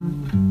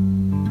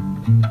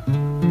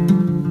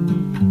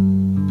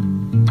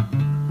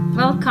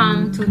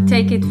Welcome to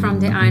Take It from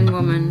the Iron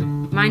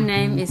Woman. My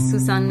name is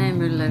Susanne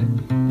Müller,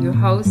 your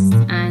host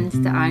and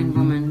the Iron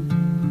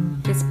Woman.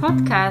 This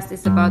podcast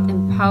is about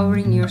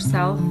empowering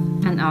yourself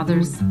and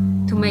others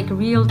to make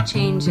real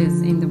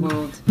changes in the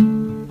world.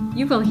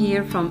 You will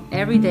hear from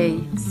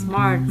everyday,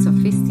 smart,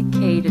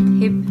 sophisticated,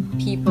 hip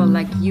people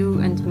like you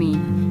and me.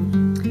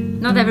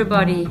 Not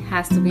everybody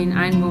has to be an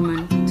Iron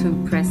Woman to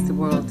impress the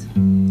world.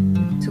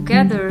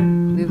 Together,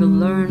 we will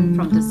learn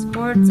from the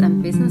sports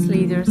and business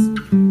leaders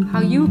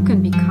how you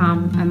can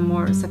become a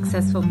more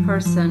successful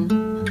person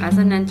as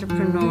an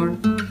entrepreneur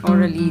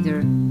or a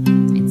leader.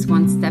 It's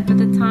one step at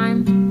a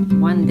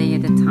time, one day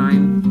at a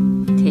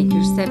time. Take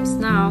your steps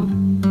now.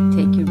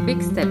 Take your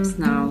big steps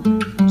now.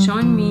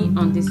 Join me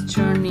on this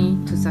journey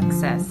to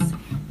success.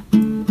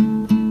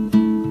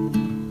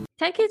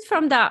 Take it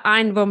from the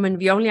Iron Woman.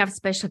 We only have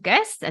special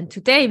guests, and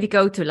today we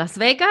go to Las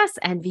Vegas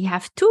and we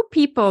have two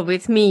people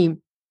with me.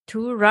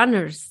 Two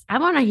runners. I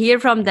want to hear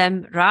from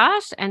them.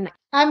 Raj and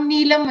I'm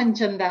Neelam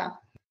Manchanda.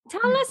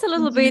 Tell us a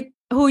little bit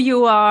who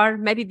you are.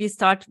 Maybe we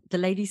start the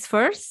ladies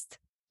first.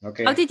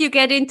 Okay. How did you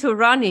get into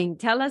running?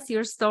 Tell us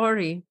your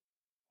story.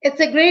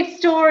 It's a great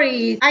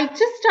story. I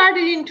just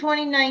started in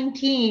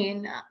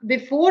 2019.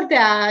 Before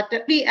that,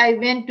 I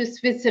went to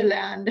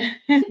Switzerland.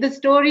 The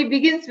story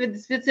begins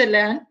with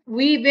Switzerland.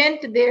 We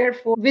went there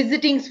for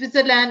visiting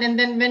Switzerland and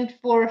then went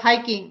for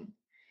hiking.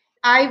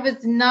 I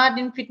was not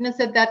in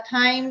fitness at that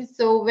time.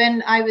 So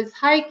when I was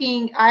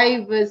hiking,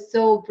 I was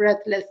so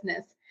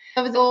breathlessness.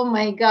 I was, oh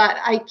my God,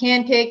 I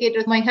can't take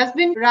it. My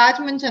husband, Raj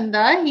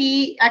Manchanda,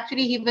 he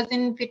was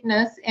in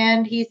fitness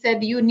and he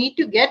said, you need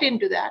to get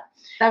into that.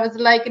 I was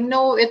like,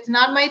 no, it's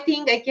not my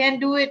thing. I can't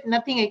do it.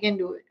 Nothing I can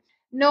do it.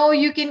 No,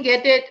 you can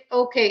get it.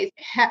 Okay.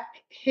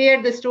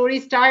 Here the story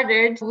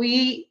started.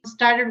 We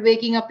started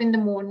waking up in the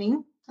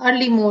morning,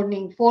 early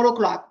morning, 4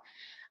 o'clock.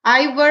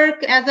 I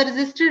work as a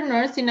registered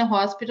nurse in a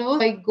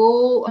hospital. I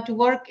go to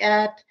work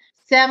at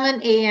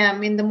 7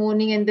 a.m. in the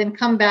morning and then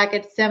come back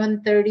at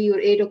 7:30 or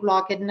 8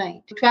 o'clock at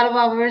night. 12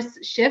 hours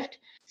shift.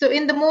 So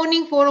in the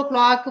morning, 4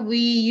 o'clock, we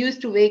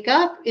used to wake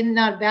up in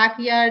our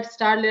backyard,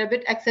 start a little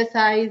bit,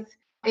 exercise.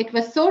 It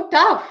was so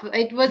tough.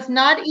 It was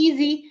not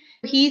easy.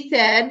 He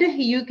said,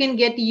 you can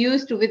get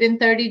used to within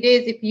 30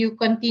 days if you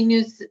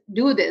continue to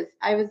do this.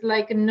 I was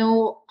like,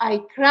 no,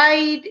 I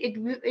cried.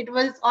 It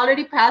was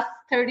already past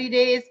 30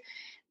 days.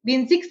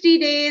 Been 60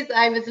 days,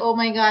 I was, oh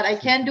my God, I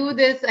can't do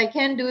this. I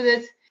can't do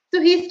this. So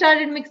he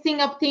started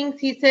mixing up things.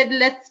 He said,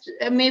 let's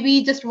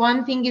maybe just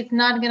one thing is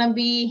not going to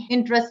be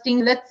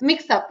interesting. Let's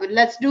mix up.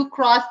 Let's do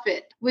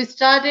CrossFit. We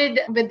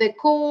started with the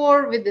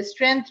core, with the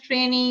strength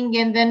training,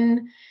 and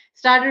then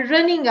started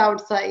running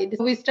outside.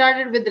 We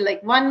started with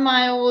like 1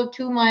 mile,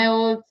 2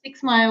 miles,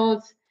 6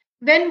 miles.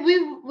 When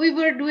we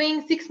were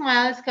doing 6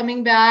 miles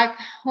coming back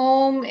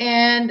home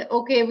and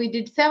okay, we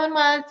did 7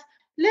 miles.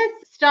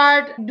 Let's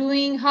start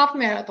doing half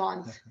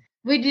marathons.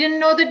 We didn't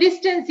know the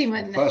distance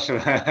even. First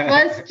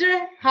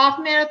half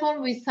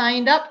marathon, we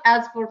signed up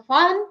as for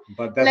fun,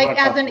 like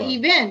as an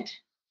event.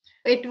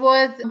 It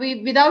was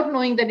without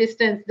knowing the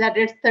distance that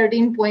it's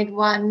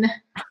 13.1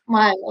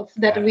 miles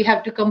that we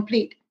have to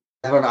complete.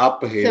 That's one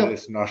uphill.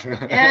 It's not.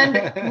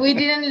 And we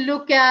didn't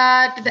look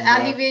at the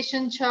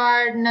elevation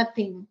chart,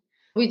 nothing.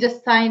 We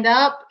just signed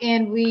up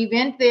and we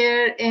went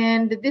there,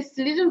 and this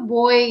little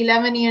boy,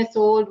 11 years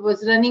old,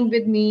 was running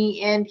with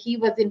me and he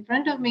was in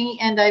front of me,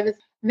 and I was,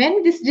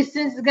 when this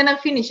distance is gonna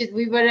finish it?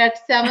 We were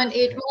at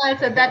 7-8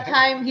 miles at that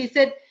time. He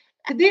said,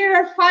 there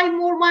are 5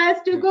 more miles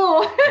to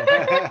go.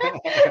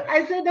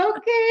 I said,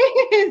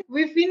 okay.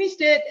 We finished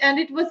it and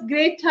it was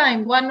great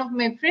time. One of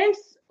my friends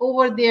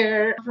over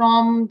there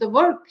from the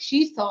work,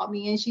 she saw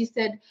me and she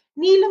said,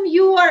 Neelam,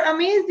 you are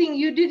amazing.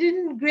 You did it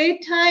in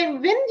great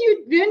time.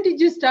 When did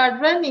you start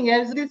running?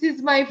 As this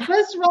is my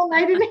first run.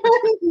 I didn't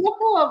even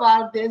know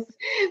about this,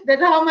 that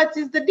how much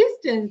is the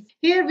distance.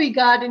 Here we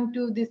got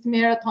into this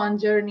marathon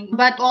journey.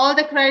 But all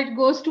the credit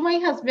goes to my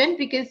husband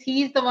because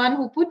he's the one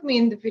who put me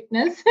in the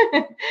fitness.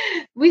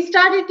 We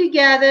started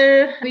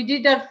together. We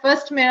did our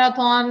first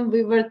marathon.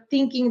 We were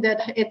thinking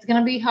that it's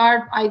going to be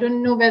hard. I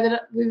don't know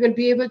whether we will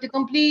be able to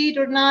complete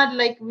or not,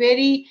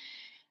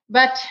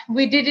 but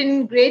we did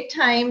in great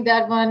time,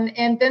 that one.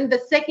 And then the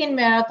second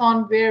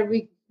marathon where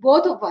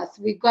both of us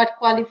got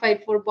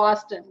qualified for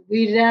Boston.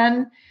 We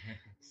ran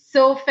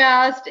so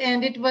fast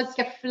and it was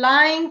a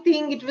flying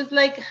thing. It was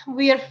like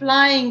we are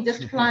flying,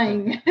 just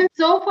flying.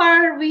 So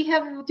far we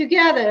have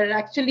together,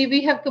 actually,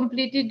 we have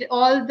completed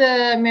all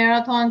the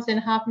marathons and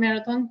half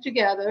marathons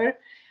together.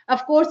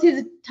 Of course,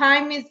 his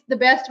time is the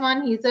best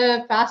one. He's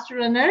a fast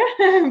runner.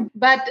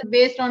 But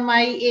based on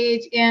my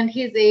age and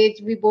his age,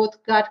 we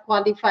both got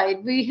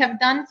qualified. We have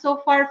done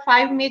so far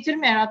 5 major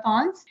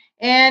marathons.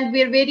 And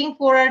we're waiting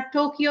for a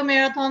Tokyo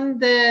Marathon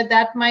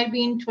that might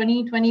be in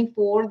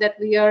 2024 that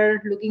we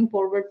are looking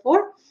forward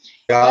for.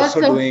 We're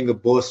also doing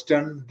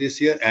Boston this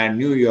year and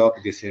New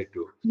York this year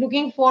too.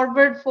 Looking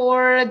forward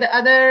for the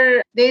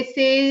other, they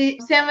say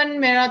 7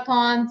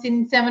 marathons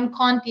in 7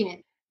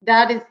 continents.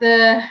 That is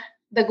the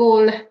the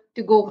goal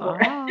to go for.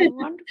 Oh,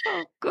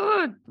 wonderful.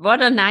 Good.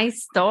 What a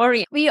nice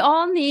story. We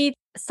all need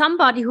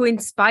somebody who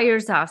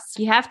inspires us.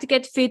 You have to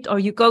get fit, or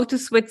you go to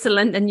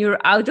Switzerland and you're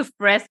out of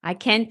breath. I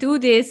can't do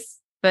this,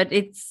 but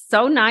it's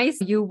so nice.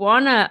 You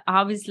want to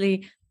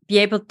obviously be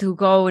able to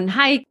go and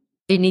hike.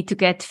 You need to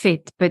get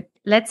fit. But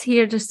let's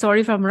hear the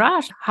story from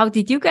Raj. How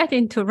did you get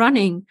into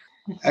running?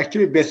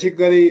 Actually,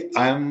 basically,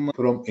 I'm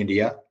from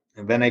India.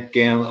 When I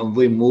came,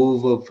 we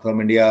moved from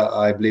India,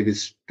 I believe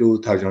it's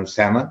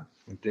 2007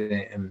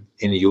 in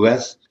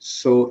US.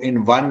 So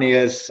in 1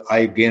 year,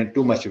 I gained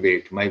too much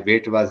weight. My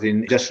weight was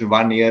in just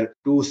 1 year,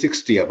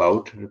 260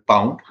 about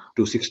pound,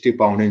 260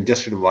 pound in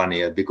just 1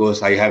 year,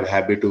 because I have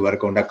habit to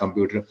work on the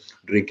computer,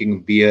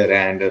 drinking beer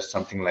and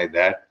something like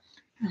that.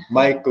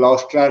 My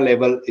cholesterol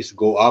level is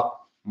go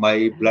up,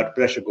 my blood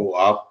pressure go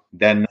up.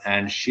 Then,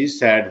 and she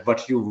said,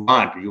 what you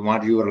want? You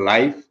want your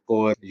life,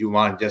 or you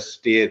want just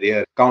stay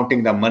there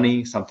counting the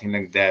money, something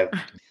like that.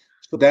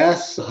 So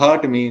that's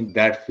hurt me,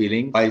 that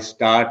feeling. I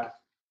start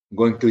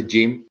going to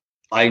gym.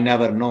 I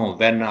never know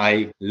when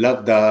I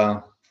love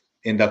the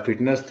in the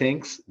fitness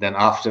things. Then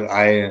after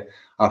I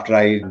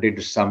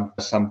did some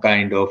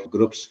kind of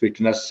groups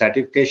fitness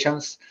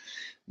certifications,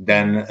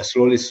 then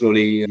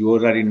slowly, you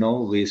already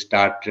know, we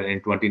start in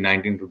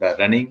 2019 to the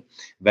running.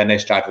 When I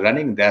start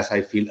running, that's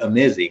I feel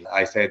amazing.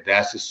 I said,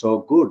 that's so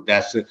good.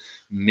 That's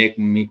make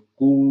me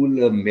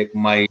cool, make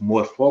my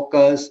more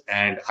focus,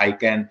 and I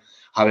can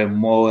have a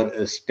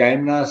more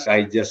stamina.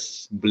 I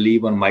just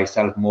believe on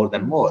myself more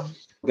than more.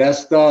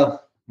 That's the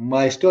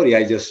my story.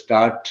 I just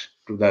start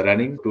to the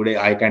running. Today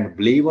I can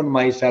believe on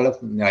myself.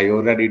 I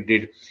already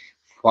did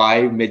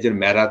 5 major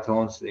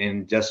marathons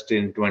in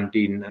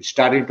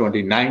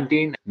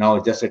 2019. Now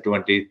just at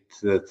 20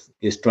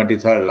 is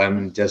 23rd.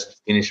 I'm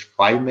just finished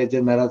 5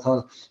 major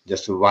marathons,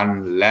 just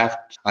one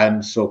left.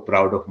 I'm so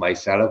proud of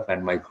myself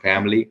and my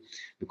family,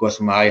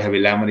 because I have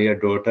 11-year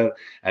daughter,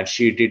 and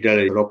she did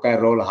a rock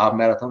and roll half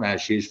marathon, and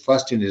she's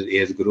first in his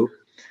age group,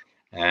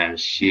 and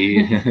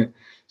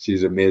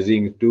she's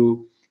amazing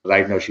too.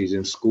 Right now she's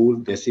in school.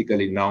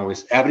 Basically now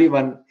is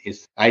everyone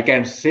is, I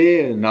can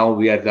say now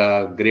we are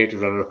the great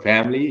runner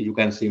family. You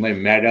can see my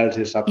medals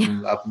is up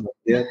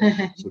there.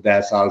 So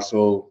that's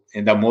also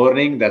in the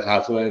morning. That's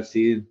also I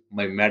see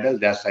my medal.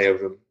 That's I have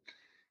to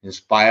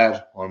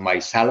inspire on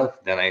myself.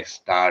 Then I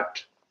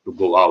start to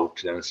go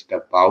out and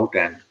step out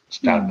and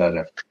start the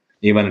run.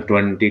 Even in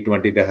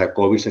 2020 there are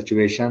COVID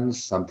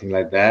situations, something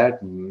like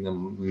that.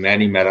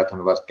 Many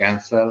marathon was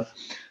cancelled,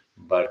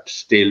 but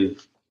still.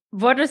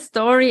 What a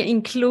story,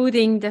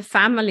 including the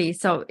family.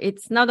 So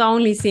it's not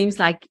only seems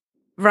like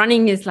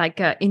running is like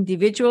an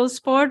individual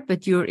sport,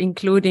 but you're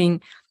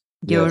including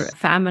your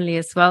family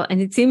as well. And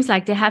it seems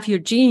like they have your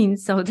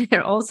genes, so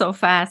they're also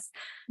fast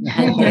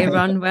and they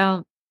run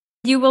well.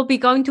 You will be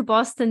going to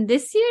Boston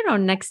this year or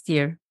next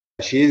year?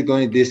 She is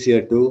going this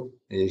year too.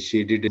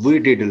 We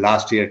did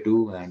last year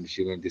too, and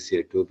she going this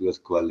year too,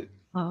 because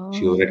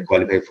she already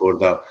qualified for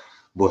the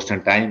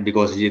Boston time,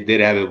 because they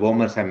have a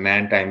women's and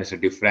man time is a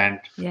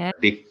different,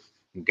 big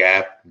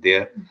gap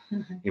there.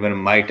 Even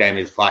my time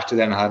is faster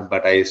than her,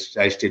 but I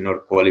still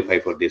not qualify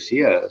for this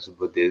year,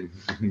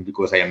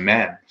 because I am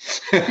man.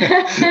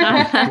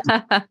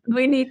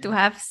 We need to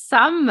have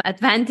some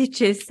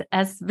advantages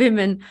as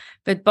women,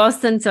 but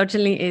Boston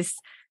certainly is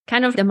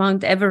kind of the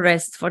Mount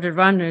Everest for the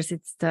runners.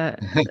 It's the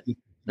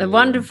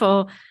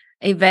wonderful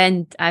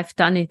event. I've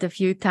done it a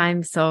few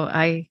times, so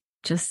I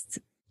just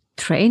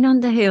train on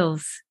the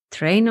hills.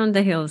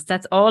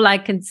 That's all I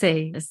can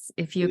say,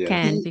 if you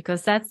can,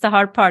 because that's the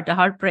hard part, the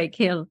heartbreak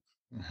hill.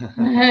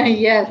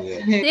 Yes.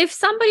 If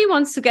somebody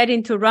wants to get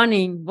into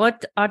running,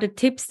 what are the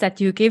tips that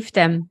you give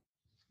them?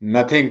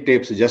 Nothing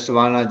tips. Just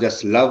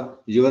love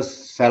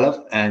yourself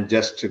and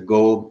just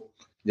go,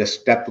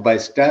 just step by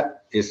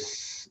step.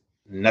 It's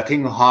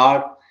nothing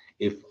hard.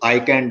 If I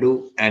can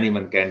do,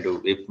 anyone can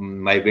do. If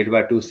my weight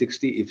was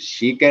 260, if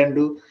she can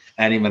do,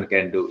 anyone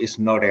can do. It's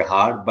not a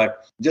hard,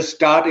 but just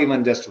start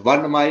even just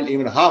 1 mile,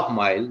 even half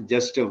mile,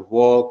 just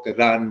walk,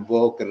 run.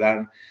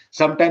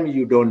 Sometimes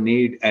you don't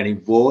need any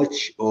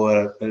watch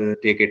or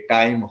take a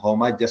time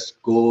home. Just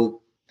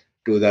go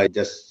to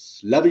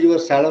just love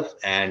yourself,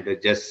 and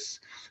just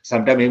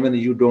sometimes even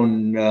you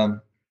don't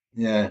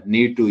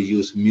need to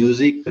use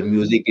music. The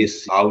music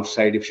is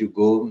outside. If you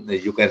go,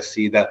 you can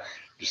see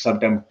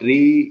sometimes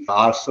tree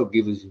also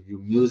gives you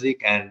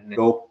music, and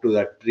talk to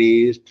the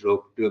trees,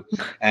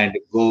 and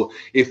go.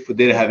 If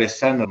they have a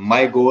sun,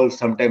 my goal,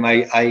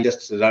 sometimes I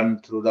just run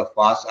through the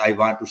fast. I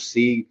want to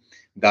see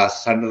the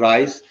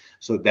sunrise.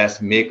 So that's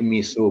make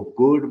me so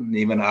good.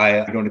 Even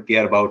I don't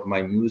care about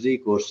my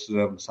music or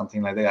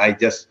something like that. I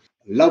just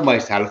love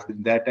myself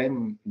in that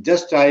time.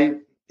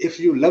 If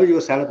you love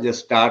yourself,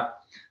 just start.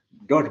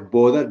 Don't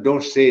bother.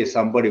 Don't say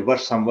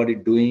what somebody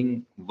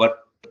doing,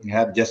 what you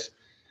have. Just,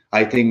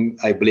 I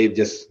believe,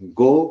 just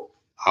go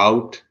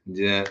out,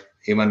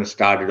 even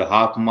start at a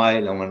half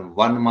mile, or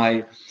 1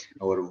 mile,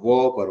 or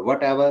walk, or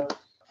whatever.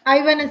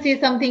 I want to say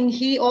something.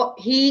 He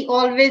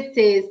always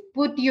says,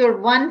 put your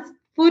one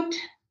foot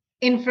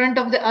in front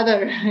of the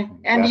other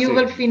and you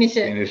will finish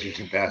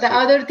it. The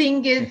other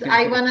thing is,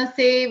 I want to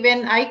say,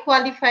 when I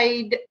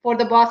qualified for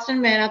the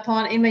Boston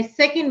Marathon, in my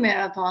second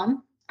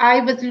marathon,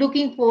 I was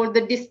looking for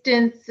the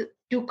distance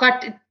to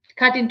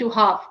cut into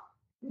half,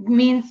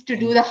 means to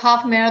do the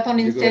half marathon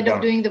instead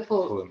of doing the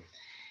full.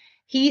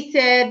 He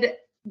said,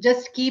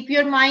 just keep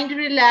your mind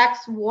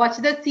relaxed, watch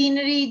the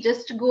scenery,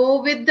 just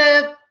go with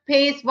the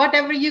pace,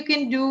 whatever you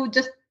can do,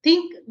 just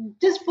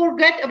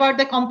forget about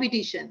the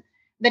competition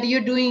that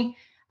you're doing.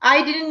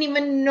 I didn't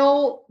even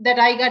know that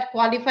I got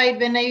qualified.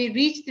 When I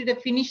reached the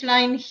finish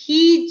line,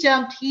 he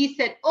jumped. He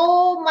said,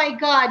 oh my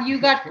God,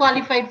 you got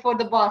qualified for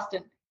the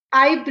Boston.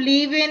 I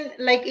believe in,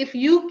 like, if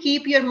you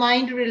keep your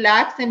mind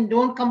relaxed and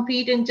don't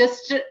compete and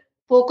just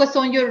focus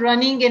on your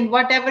running and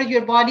whatever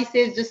your body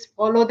says, just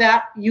follow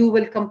that, you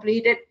will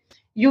complete it.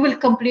 You will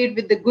complete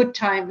with the good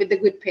time, with the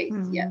good pace.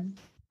 Yes.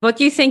 What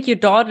do you think your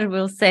daughter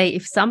will say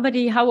if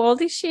somebody, how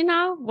old is she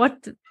now?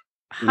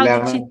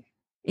 11.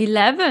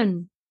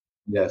 11?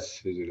 Yes,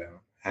 she's 11.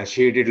 And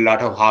she did a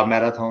lot of half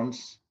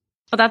marathons.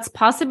 Oh, that's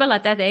possible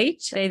at that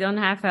age? They don't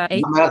have a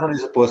age? Marathon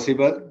is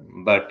possible,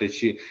 but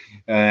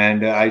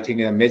I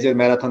think a major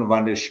marathon,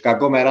 one is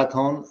Chicago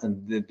Marathon,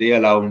 and they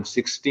allow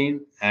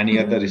 16, any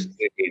other is 18.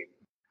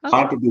 Okay.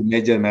 Hard to do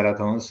major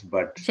marathons,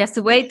 but... She has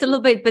to wait a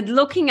little bit, but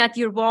looking at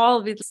your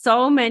wall with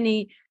so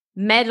many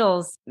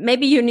medals,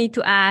 maybe you need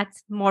to add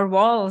more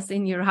walls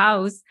in your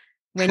house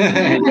when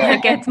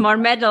you get more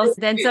medals.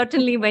 Then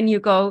certainly when you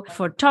go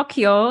for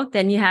Tokyo,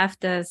 then you have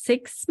the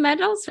 6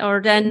 medals, or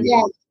then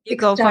you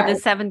go for the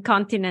 7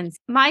 continents.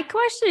 My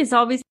question is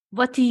always,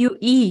 what do you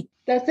eat?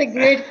 That's a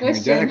great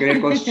question. That's a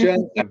great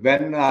question.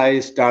 When I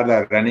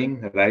started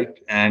running, right,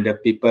 and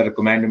people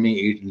recommend me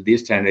eat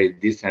this and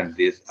this and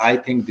this, I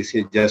think this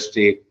is just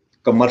a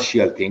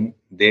commercial thing.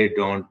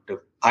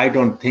 I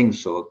don't think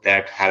so.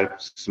 That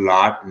helps a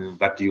lot,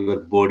 but your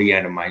body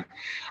and mind.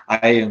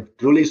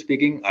 Truly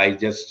speaking, I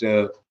just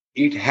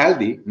eat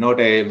healthy.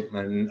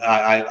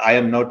 I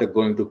am not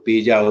going to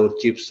pizza or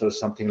chips or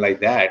something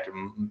like that.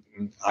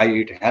 I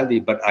eat healthy,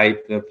 but I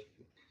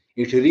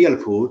eat real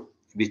food,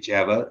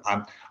 whichever.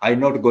 I'm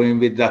not going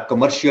with the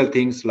commercial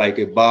things like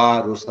a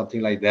bar or something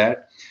like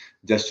that.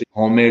 Just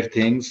homemade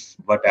things,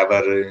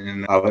 whatever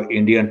in our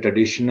Indian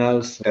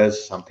traditionals,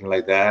 something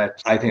like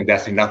that. I think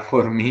that's enough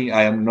for me.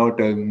 I am not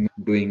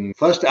doing...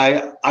 First,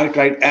 I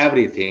tried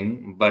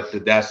everything,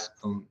 but that's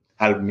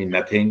helped me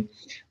nothing.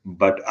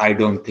 But I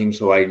don't think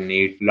so. I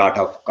need a lot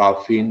of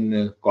caffeine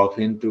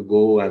to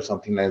go and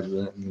something like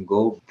that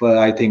go. But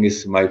I think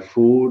my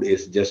food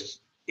is just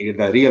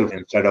the real,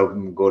 instead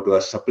of go to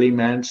a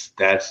supplements.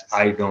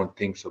 I don't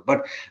think so.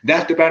 But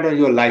that depends on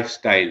your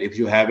lifestyle. If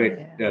you have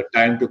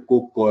time to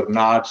cook or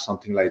not,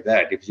 something like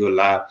that. If your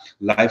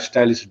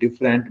lifestyle is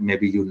different,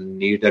 maybe you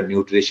need a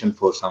nutrition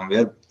for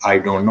somewhere. I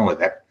don't know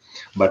that.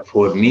 But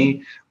for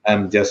me,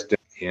 I'm just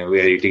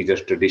we're eating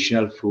just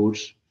traditional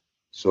foods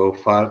so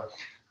far.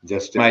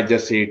 I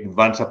just eat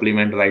one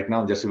supplement right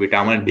now, just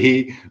vitamin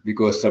D,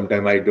 because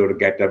sometimes I don't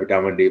get the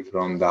vitamin D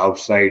from the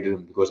outside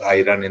because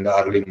I run in the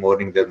early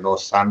morning. There's no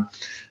sun.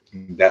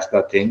 That's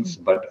the things.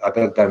 But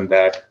other than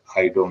that,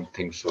 I don't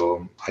think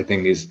so. I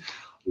think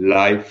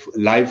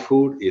live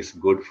food is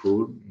good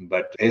food,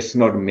 but it's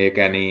not make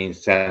any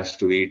sense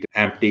to eat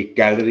empty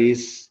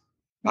calories.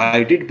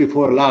 I did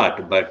before a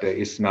lot, but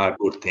it's not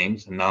good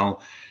things. Now,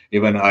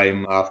 even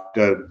I'm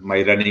after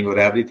my running or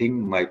everything,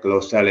 my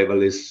cholesterol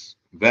level is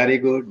very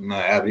good.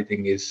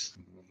 Everything is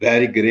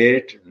very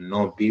great.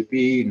 No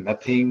BP,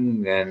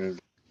 nothing. And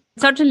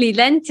certainly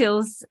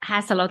lentils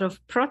has a lot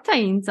of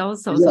proteins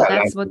also. So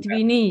that's what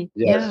we need.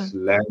 Yes,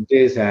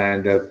 lentils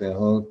and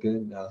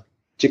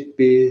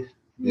chickpeas.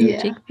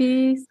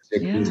 Chickpeas.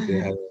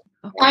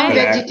 I'm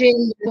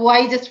vegetarian, so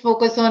I just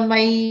focus on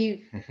my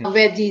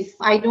veggies.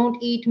 I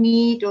don't eat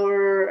meat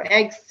or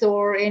eggs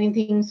or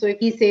anything. So if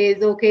he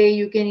says, okay,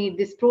 you can eat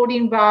this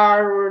protein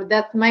bar, or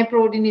that's my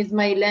protein is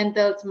my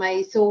lentils,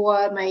 my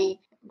soya, my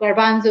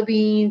garbanzo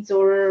beans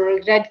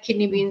or red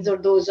kidney beans, or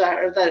those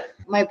are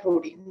my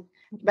protein.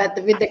 But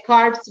with the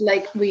carbs,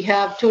 like we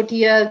have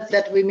tortillas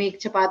that we make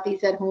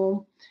chapatis at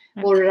home,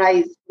 or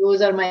rice.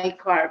 Those are my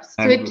carbs.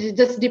 So it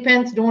just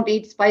depends. Don't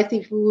eat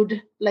spicy food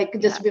like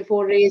just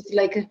before race.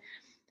 Like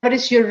what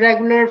is your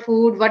regular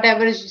food?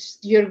 Whatever is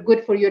you're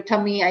good for your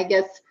tummy, I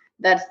guess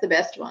that's the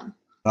best one.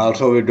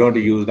 Also, we don't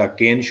use the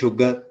cane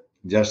sugar,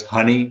 just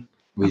honey.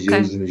 We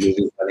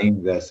use honey.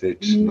 That's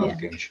it. Not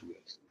cane sugar.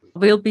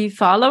 We'll be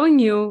following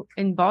you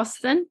in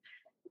Boston.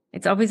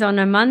 It's always on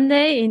a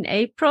Monday in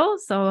April.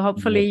 So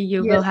hopefully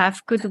you will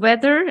have good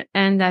weather,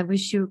 and I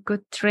wish you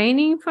good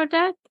training for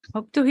that.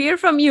 Hope to hear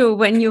from you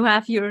when you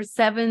have your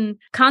 7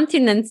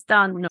 continents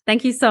done.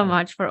 Thank you so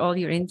much for all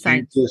your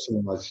insights. Thank you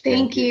so much.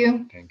 Thank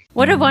you.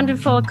 What a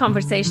wonderful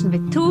conversation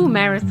with 2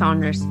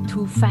 marathoners,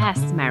 2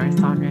 fast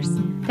marathoners.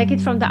 Take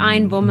It From the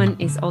Iron Woman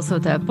is also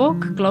the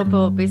book,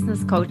 Global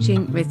Business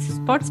Coaching with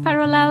Sports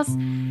Parallels.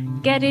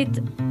 Get it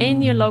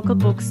in your local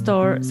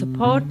bookstore.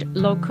 Support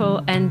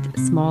local and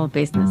small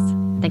business.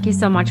 Thank you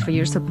so much for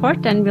your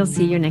support, and we'll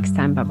see you next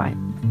time.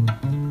 Bye-bye.